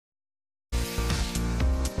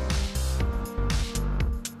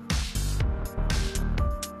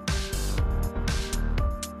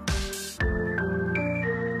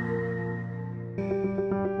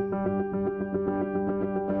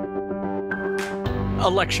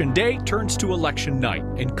Election day turns to election night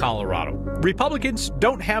in Colorado. Republicans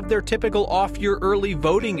don't have their typical off-year early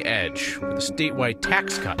voting edge with a statewide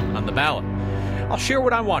tax cut on the ballot. I'll share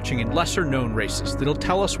what I'm watching in lesser-known races that'll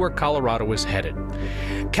tell us where Colorado is headed.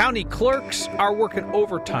 County clerks are working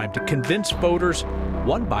overtime to convince voters,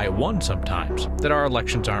 one by one sometimes, that our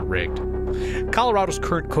elections aren't rigged. Colorado's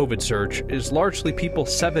current COVID surge is largely people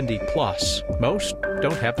 70 plus. Most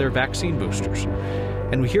don't have their vaccine boosters.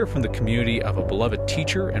 And we hear from the community of a beloved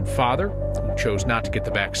teacher and father who chose not to get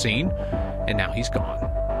the vaccine, and now he's gone.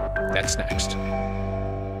 That's next.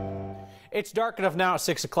 It's dark enough now at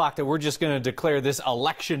 6 o'clock that we're just going to declare this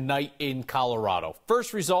election night in Colorado.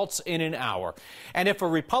 First results in an hour. And if a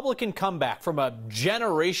Republican comeback from a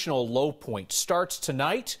generational low point starts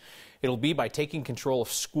tonight, it'll be by taking control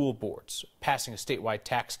of school boards, passing a statewide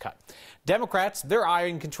tax cut. Democrats, they're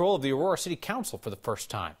eyeing control of the Aurora City Council for the first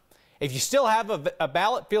time. If you still have a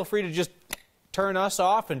ballot, feel free to just turn us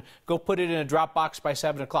off and go put it in a drop box by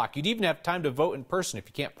 7 o'clock. You'd even have time to vote in person if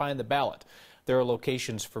you can't find the ballot. There are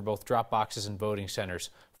locations for both drop boxes and voting centers,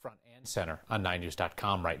 front and center, on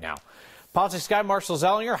 9news.com right now. Politics guy Marshall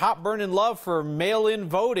Zellinger, hot burning love for mail-in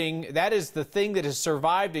voting. That is the thing that has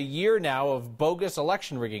survived a year now of bogus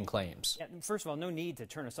election rigging claims. Yeah, first of all, no need to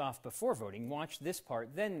turn us off before voting. Watch this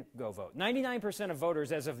part, then go vote. 99% of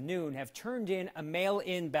voters as of noon have turned in a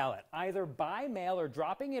mail-in ballot, either by mail or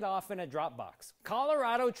dropping it off in a drop box.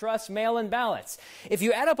 Colorado trusts mail-in ballots. If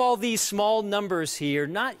you add up all these small numbers here,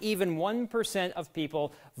 not even 1% of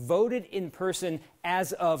people voted in person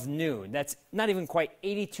as of noon. That's not even quite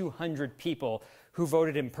 8,200 people who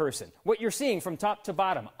voted in person. What you're seeing from top to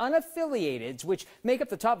bottom, unaffiliateds, which make up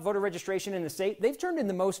the top voter registration in the state, they've turned in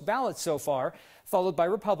the most ballots so far, followed by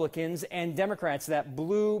Republicans and Democrats. That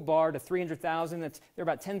blue bar to 300,000, they're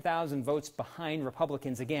about 10,000 votes behind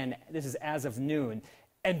Republicans. Again, this is as of noon.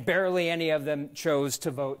 And barely any of them chose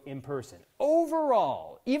to vote in person.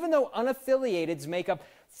 Overall, even though unaffiliateds make up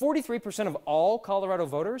 43% of all Colorado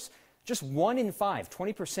voters, just 1 in 5,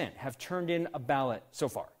 20%, have turned in a ballot so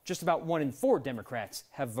far. Just about 1 in 4 Democrats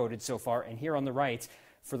have voted so far. And here on the right,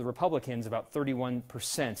 for the Republicans, about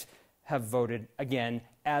 31% have voted again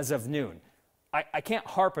as of noon. I can't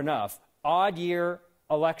harp enough. Odd year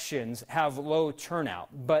elections have low turnout,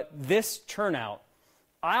 but this turnout,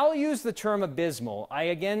 I'll use the term abysmal. I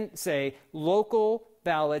again say local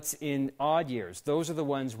ballots in odd years. Those are the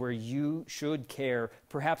ones where you should care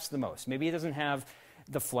perhaps the most. Maybe it doesn't have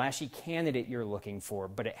the flashy candidate you're looking for,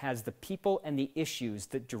 but it has the people and the issues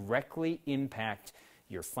that directly impact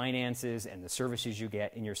your finances and the services you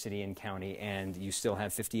get in your city and county. And you still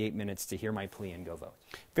have 58 minutes to hear my plea and go vote.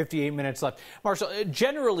 58 minutes left. Marshall,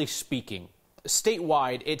 generally speaking,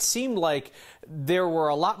 statewide, it seemed like there were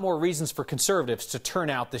a lot more reasons for conservatives to turn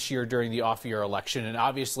out this year during the off-year election, and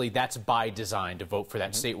obviously that's by design, to vote for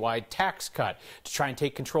that statewide tax cut, to try and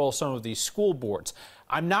take control of some of these school boards.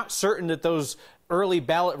 I'm not certain that those early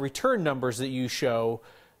ballot return numbers that you show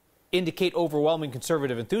indicate overwhelming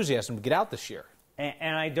conservative enthusiasm to get out this year.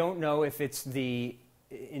 And I don't know if it's the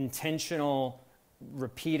intentional,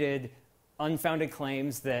 repeated, unfounded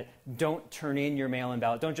claims that don't turn in your mail-in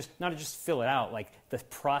ballot, not just fill it out, like the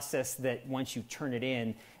process that once you turn it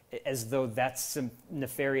in, as though that's some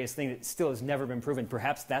nefarious thing that still has never been proven.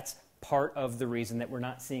 Perhaps that's part of the reason that we're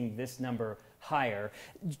not seeing this number higher.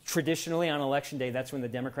 Traditionally on Election Day, that's when the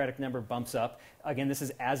Democratic number bumps up. Again, this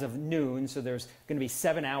is as of noon, so there's going to be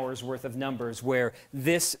 7 hours worth of numbers where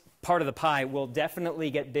this part of the pie will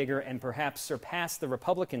definitely get bigger and perhaps surpass the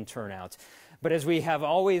Republican turnout. But as we have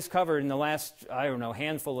always covered in the last, I don't know,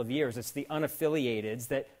 handful of years, it's the unaffiliateds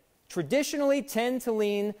that traditionally tend to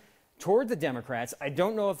lean toward the Democrats. I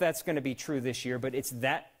don't know if that's going to be true this year, but it's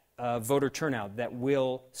that voter turnout that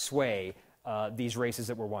will sway these races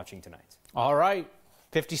that we're watching tonight. All right,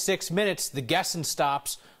 56 minutes, the guessing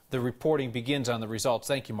stops, the reporting begins on the results.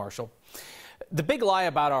 Thank you, Marshall. The big lie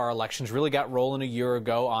about our elections really got rolling a year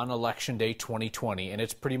ago on Election Day 2020, and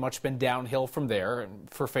it's pretty much been downhill from there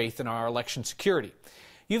for faith in our election security.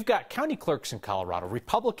 You've got county clerks in Colorado,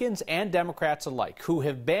 Republicans and Democrats alike, who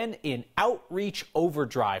have been in outreach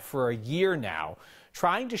overdrive for a year now,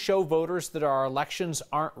 trying to show voters that our elections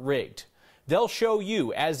aren't rigged. They'll show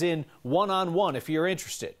you, as in one-on-one, if you're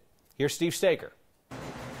interested. Here's Steve Staker.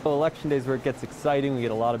 Election days where it gets exciting. We get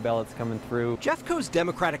a lot of ballots coming through. Jeffco's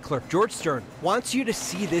Democratic clerk, George Stern, wants you to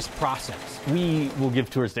see this process. We will give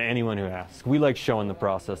tours to anyone who asks. We like showing the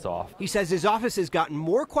process off. He says his office has gotten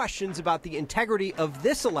more questions about the integrity of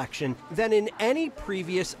this election than in any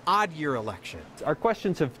previous odd-year election. Our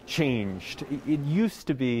questions have changed. It used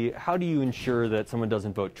to be, how do you ensure that someone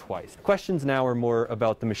doesn't vote twice? Questions now are more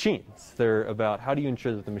about the machines. They're about how do you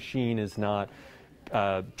ensure that the machine is not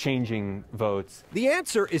changing votes. The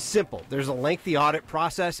answer is simple. There's a lengthy audit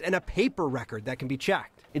process and a paper record that can be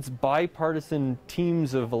checked. It's bipartisan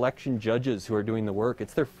teams of election judges who are doing the work.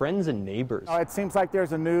 It's their friends and neighbors. It seems like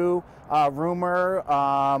there's a new rumor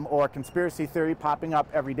or conspiracy theory popping up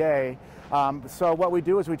every day. So what we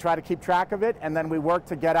do is we try to keep track of it, and then we work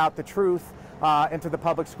to get out the truth into the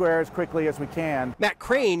public square as quickly as we can. Matt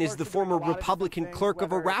Crane is the former Republican clerk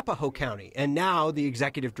of Arapahoe County and now the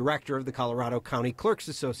executive director of the Colorado County Clerks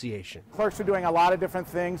Association. Clerks are doing a lot of different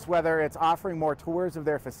things, whether it's offering more tours of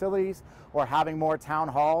their facilities or having more town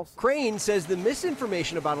halls. Crane says the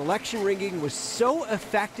misinformation about election rigging was so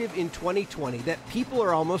effective in 2020 that people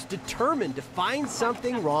are almost determined to find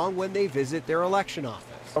something wrong when they visit their election office.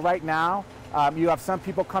 Right now, you have some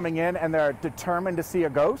people coming in and they're determined to see a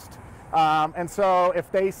ghost. And so if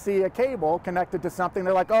they see a cable connected to something,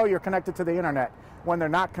 they're like, oh, you're connected to the internet, when they're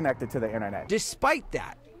not connected to the internet. Despite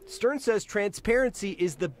that, Stern says transparency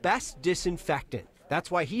is the best disinfectant. That's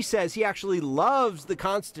why he says he actually loves the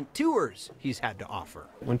constant tours he's had to offer.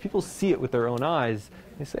 When people see it with their own eyes,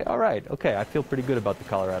 they say, all right, okay, I feel pretty good about the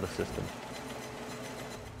Colorado system.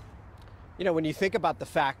 You know, when you think about the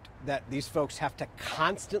fact that these folks have to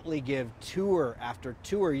constantly give tour after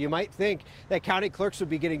tour, you might think that county clerks would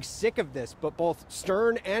be getting sick of this, but both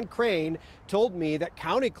Stern and Crane told me that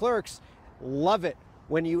county clerks love it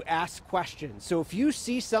when you ask questions. So if you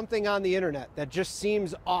see something on the internet that just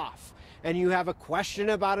seems off, and you have a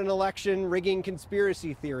question about an election rigging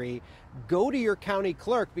conspiracy theory, go to your county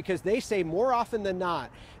clerk, because they say more often than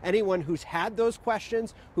not, anyone who's had those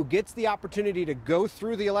questions, who gets the opportunity to go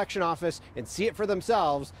through the election office and see it for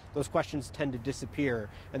themselves, those questions tend to disappear,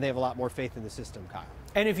 and they have a lot more faith in the system, Kyle.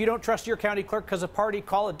 And if you don't trust your county clerk because of party,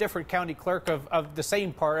 call a different county clerk of the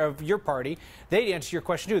same part of your party. They'd answer your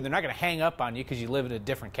question too. They're not going to hang up on you because you live in a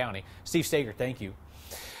different county. Steve Steger, thank you.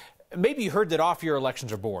 Maybe you heard that off-year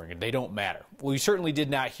elections are boring and they don't matter. Well, you certainly did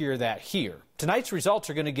not hear that here. Tonight's results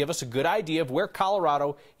are going to give us a good idea of where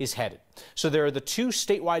Colorado is headed. So there are the two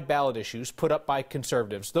statewide ballot issues put up by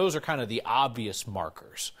conservatives. Those are kind of the obvious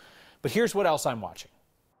markers. But here's what else I'm watching.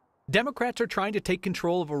 Democrats are trying to take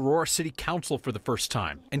control of Aurora City Council for the first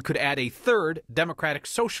time and could add a third Democratic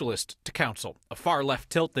Socialist to council, a far-left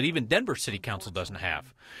tilt that even Denver City Council doesn't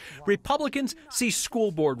have. Republicans see school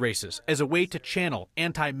board races as a way to channel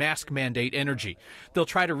anti-mask mandate energy. They'll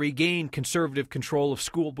try to regain conservative control of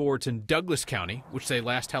school boards in Douglas County, which they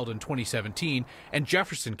last held in 2017, and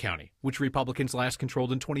Jefferson County, which Republicans last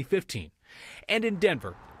controlled in 2015. And in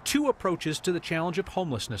Denver, two approaches to the challenge of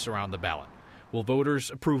homelessness are on the ballot. Will voters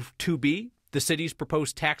approve 2B, the city's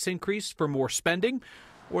proposed tax increase for more spending,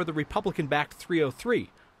 or the Republican-backed 303,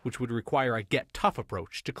 which would require a get tough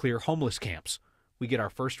approach to clear homeless camps? We get our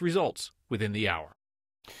first results within the hour.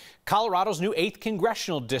 Colorado's new 8th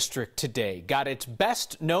congressional district today got its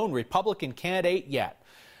best-known Republican candidate yet.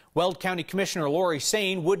 Weld County Commissioner Lori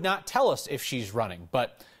Sain would not tell us if she's running,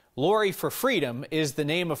 but Lori for Freedom is the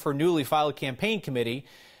name of her newly filed campaign committee,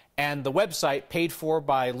 and the website, paid for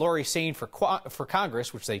by Lori Sain for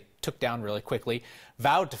Congress, which they took down really quickly,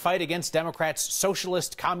 vowed to fight against Democrats'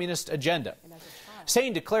 socialist communist agenda.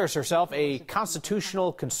 Sain declares herself a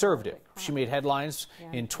constitutional conservative. She made headlines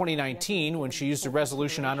in 2019 when she used a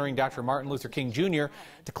resolution honoring Dr. Martin Luther King Jr.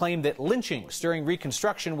 to claim that lynchings during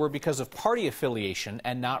Reconstruction were because of party affiliation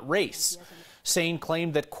and not race. Sain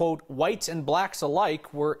claimed that, quote, whites and blacks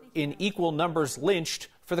alike were in equal numbers lynched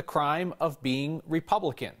for the crime of being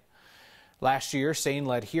Republican. Last year, Sain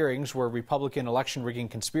led hearings where Republican election-rigging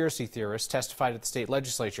conspiracy theorists testified at the state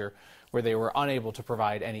legislature, where they were unable to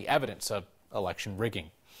provide any evidence of election rigging.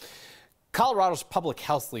 Colorado's public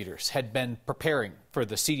health leaders had been preparing for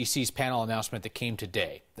the CDC's panel announcement that came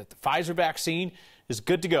today, that the Pfizer vaccine is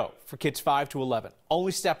good to go for kids 5 to 11.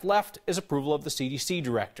 Only step left is approval of the CDC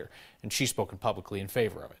director, and she's spoken publicly in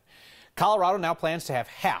favor of it. Colorado now plans to have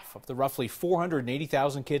half of the roughly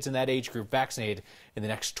 480,000 kids in that age group vaccinated in the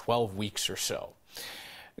next 12 weeks or so.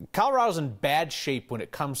 Colorado's in bad shape when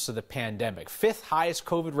it comes to the pandemic. 5th highest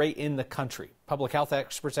COVID rate in the country. Public health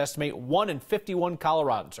experts estimate 1 in 51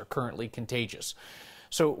 Coloradans are currently contagious.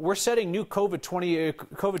 So we're setting new COVID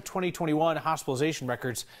 2021 hospitalization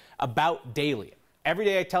records about daily. Every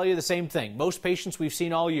day I tell you the same thing. Most patients we've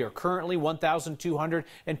seen all year, currently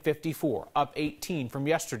 1,254, up 18 from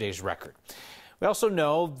yesterday's record. We also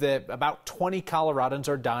know that about 20 Coloradans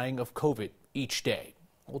are dying of COVID each day.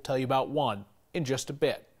 We'll tell you about one in just a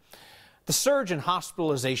bit. The surge in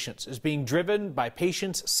hospitalizations is being driven by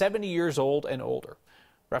patients 70 years old and older.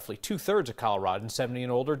 Roughly 2/3 of Coloradans 70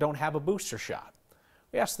 and older don't have a booster shot.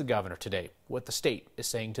 We asked the governor today what the state is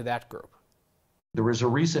saying to that group. There was a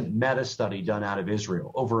recent meta study done out of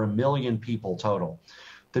Israel, over 1 million people total,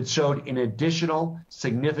 that showed an additional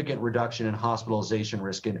significant reduction in hospitalization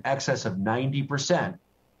risk in excess of 90%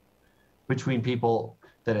 between people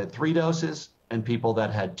that had 3 doses and people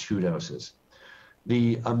that had 2 doses.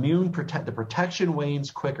 The protection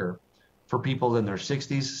wanes quicker for people in their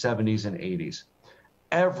 60s, 70s, and 80s.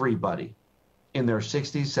 Everybody in their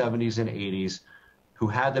 60s, 70s, and 80s who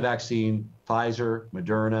had the vaccine, Pfizer,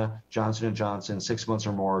 Moderna, Johnson & Johnson, 6 months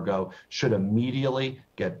or more ago, should immediately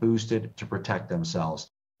get boosted to protect themselves.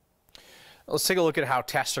 Let's take a look at how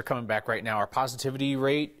tests are coming back right now. Our positivity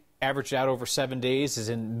rate, averaged out over 7 days, is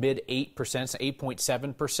in mid 8%,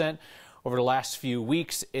 8.7%. Over the last few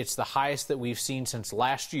weeks, it's the highest that we've seen since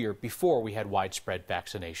last year, before we had widespread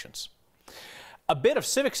vaccinations. A bit of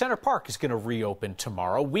Civic Center Park is going to reopen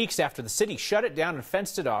tomorrow, weeks after the city shut it down and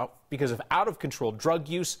fenced it off because of out-of-control drug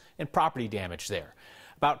use and property damage there.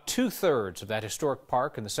 About 2/3 of that historic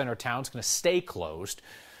park in the center of town is going to stay closed.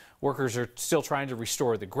 Workers are still trying to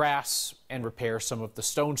restore the grass and repair some of the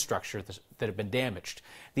stone structure that have been damaged.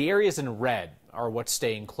 The areas in red are what's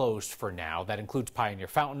staying closed for now. That includes Pioneer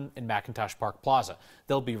Fountain and McIntosh Park Plaza.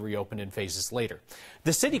 They'll be reopened in phases later.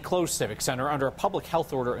 The city closed Civic Center under a public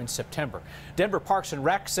health order in September. Denver Parks and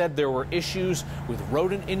Rec said there were issues with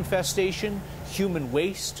rodent infestation, human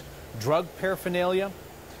waste, drug paraphernalia.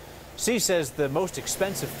 City says the most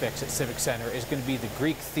expensive fix at Civic Center is going to be the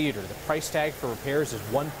Greek Theater. The price tag for repairs is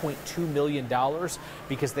 $1.2 million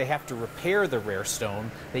because they have to repair the rare stone.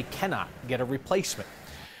 They cannot get a replacement.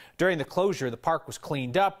 During the closure, the park was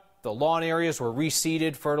cleaned up. The lawn areas were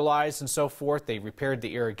reseeded, fertilized, and so forth. They repaired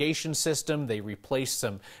the irrigation system. They replaced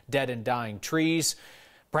some dead and dying trees.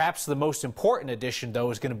 Perhaps the most important addition, though,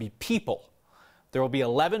 is going to be people. There will be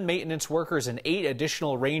 11 maintenance workers and 8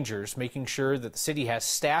 additional rangers making sure that the city has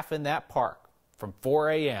staff in that park from 4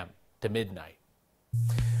 a.m. to midnight.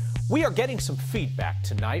 We are getting some feedback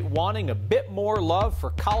tonight wanting a bit more love for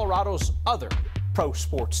Colorado's other pro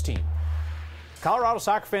sports team. Colorado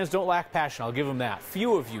soccer fans don't lack passion, I'll give them that.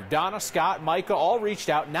 Few of you, Donna, Scott, Micah, all reached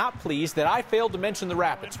out not pleased that I failed to mention the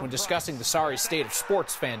Rapids when discussing the sorry state of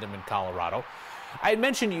sports fandom in Colorado. I had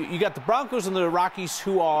mentioned you got the Broncos and the Rockies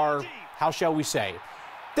who are, how shall we say,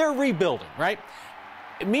 they're rebuilding, right?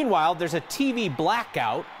 Meanwhile, there's a TV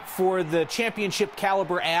blackout for the championship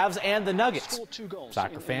caliber Avs and the Nuggets.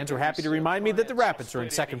 Soccer fans were happy to remind me that the Rapids are in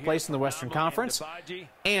second place in the Western Conference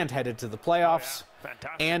and headed to the playoffs.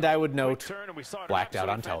 And I would note, blacked out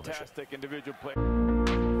on television.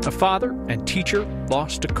 A father and teacher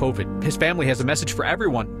lost to COVID. His family has a message for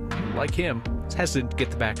everyone, like him, is hesitant to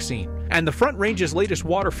get the vaccine. And the Front Range's latest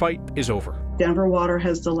water fight is over. Denver Water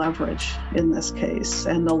has the leverage in this case,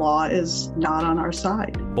 and the law is not on our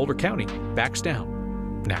side. Boulder County backs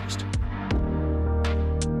down. Next.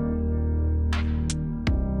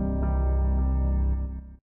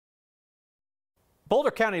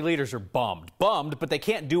 Boulder County leaders are bummed, but they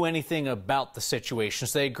can't do anything about the situation.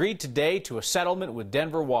 So they agreed today to a settlement with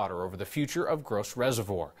Denver Water over the future of Gross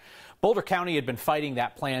Reservoir. Boulder County had been fighting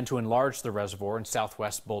that plan to enlarge the reservoir in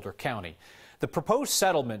southwest Boulder County. The proposed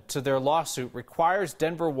settlement to their lawsuit requires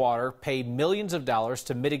Denver Water pay millions of dollars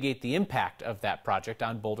to mitigate the impact of that project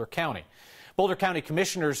on Boulder County. Boulder County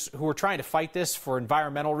commissioners who were trying to fight this for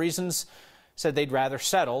environmental reasons said they'd rather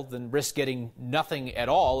settle than risk getting nothing at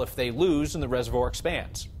all if they lose and the reservoir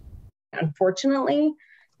expands. Unfortunately,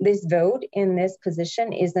 this vote in this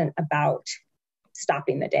position isn't about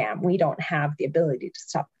stopping the dam. We don't have the ability to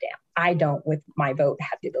stop the dam. I don't, with my vote,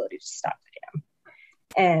 have the ability to stop the dam.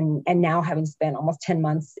 And now, having spent almost 10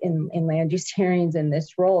 months in land use hearings in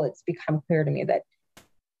this role, it's become clear to me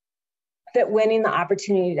that winning the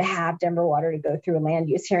opportunity to have Denver Water to go through a land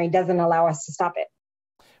use hearing doesn't allow us to stop it.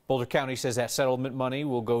 Boulder County says that settlement money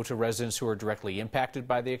will go to residents who are directly impacted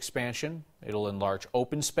by the expansion. It'll enlarge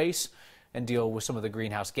open space and deal with some of the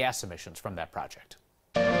greenhouse gas emissions from that project.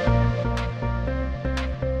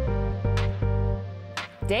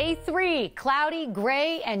 Day 3, cloudy,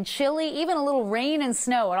 gray, and chilly, even a little rain and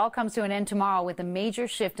snow. It all comes to an end tomorrow with a major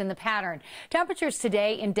shift in the pattern. Temperatures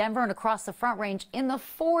today in Denver and across the Front Range in the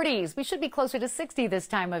 40s. We should be closer to 60 this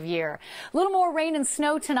time of year. A little more rain and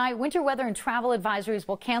snow tonight. Winter weather and travel advisories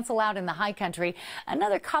will cancel out in the high country.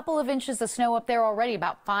 Another couple of inches of snow up there already.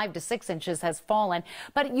 About 5 to 6 inches has fallen.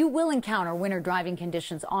 But you will encounter winter driving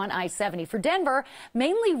conditions on I-70. For Denver,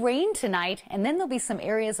 mainly rain tonight, and then there'll be some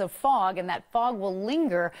areas of fog, and that fog will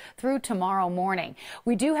linger temperature through tomorrow morning.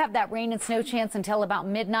 We do have that rain and snow chance until about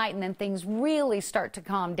midnight, and then things really start to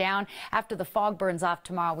calm down. After the fog burns off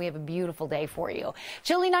tomorrow, we have a beautiful day for you.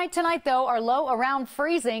 Chilly night tonight, though. Our low around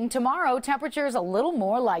freezing. Tomorrow, temperatures a little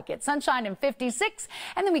more like it. Sunshine and 56,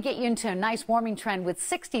 and then we get you into a nice warming trend with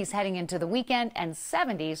 60s heading into the weekend and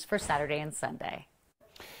 70s for Saturday and Sunday.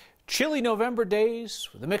 Chilly November days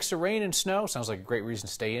with a mix of rain and snow. Sounds like a great reason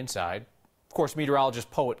to stay inside. Of course,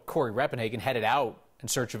 meteorologist poet Corey Reppenhagen headed out in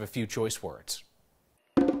search of a few choice words.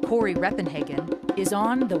 Corey Reppenhagen is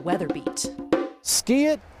on the weather beat. Ski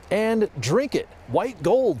it and drink it. White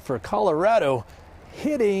gold for Colorado,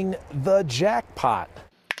 hitting the jackpot.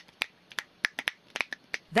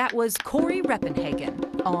 That was Corey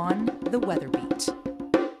Reppenhagen on the weather beat.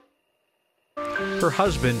 Her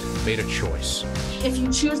husband made a choice. If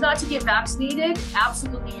you choose not to get vaccinated,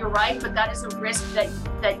 absolutely you're right, but that is a risk that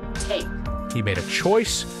you take. He made a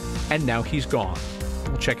choice, and now he's gone.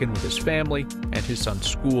 We'll check in with his family and his son's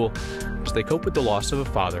school as they cope with the loss of a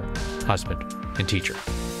father, husband, and teacher.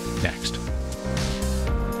 Next.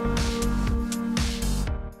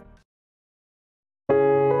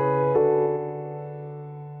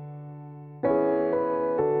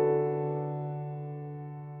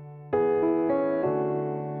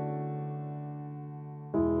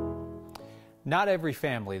 Not every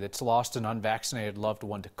family that's lost an unvaccinated loved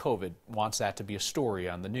one to COVID wants that to be a story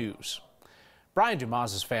on the news. Brian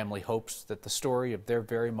Dumas' family hopes that the story of their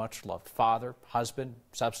very much loved father, husband,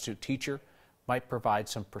 substitute teacher might provide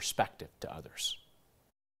some perspective to others.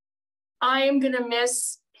 I am going to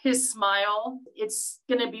miss his smile. It's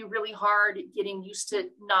going to be really hard getting used to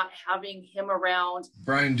not having him around.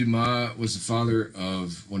 Brian Dumas was the father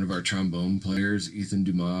of one of our trombone players, Ethan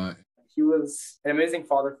Dumas. He was an amazing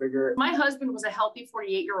father figure. My husband was a healthy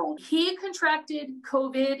 48-year-old. He contracted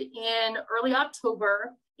COVID in early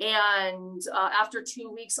October, and after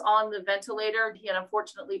 2 weeks on the ventilator, he had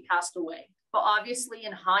unfortunately passed away. But obviously,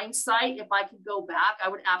 in hindsight, if I could go back, I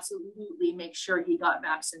would absolutely make sure he got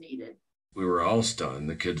vaccinated. We were all stunned.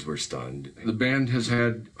 The kids were stunned. The band has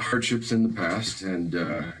had hardships in the past, and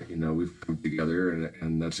we've come together,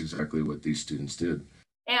 and that's exactly what these students did.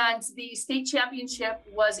 And the state championship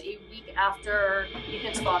was a week after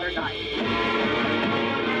Ethan's father died.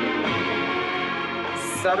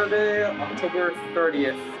 Saturday, October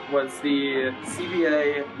 30th was the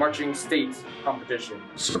CBA marching state competition.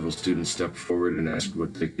 Several students stepped forward and asked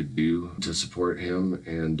what they could do to support him,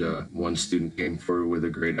 and one student came forward with a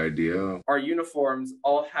great idea. Our uniforms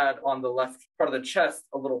all had on the left part of the chest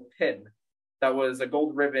a little pin that was a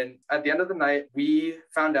gold ribbon. At the end of the night, we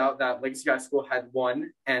found out that Legacy High School had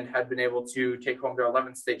won and had been able to take home their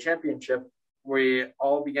 11th state championship. We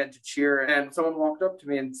all began to cheer, and someone walked up to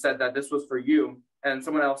me and said that this was for you. And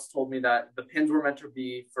someone else told me that the pins were meant to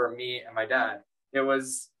be for me and my dad. It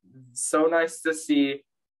was so nice to see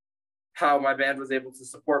how my band was able to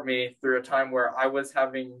support me through a time where I was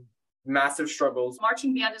having massive struggles.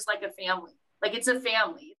 Marching band is like a family. Like, it's a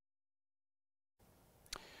family.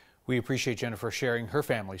 We appreciate Jennifer sharing her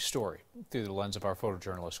family's story through the lens of our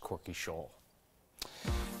photojournalist, Corky Scholl.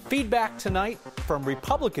 Feedback tonight from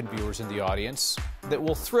Republican viewers in the audience that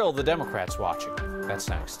will thrill the Democrats watching. That's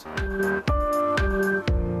next.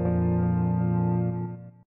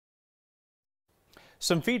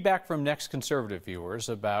 Some feedback from Next Conservative viewers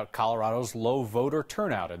about Colorado's low voter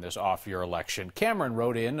turnout in this off-year election. Cameron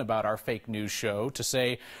wrote in about our fake news show to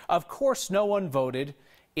say, of course no one voted,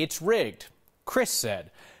 it's rigged. Chris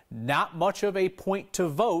said, not much of a point to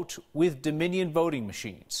vote with Dominion voting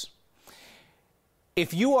machines.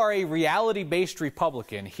 If you are a reality-based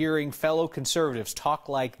Republican hearing fellow conservatives talk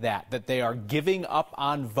like that they are giving up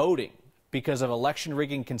on voting because of election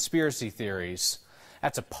rigging conspiracy theories,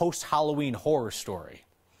 that's a post-Halloween horror story.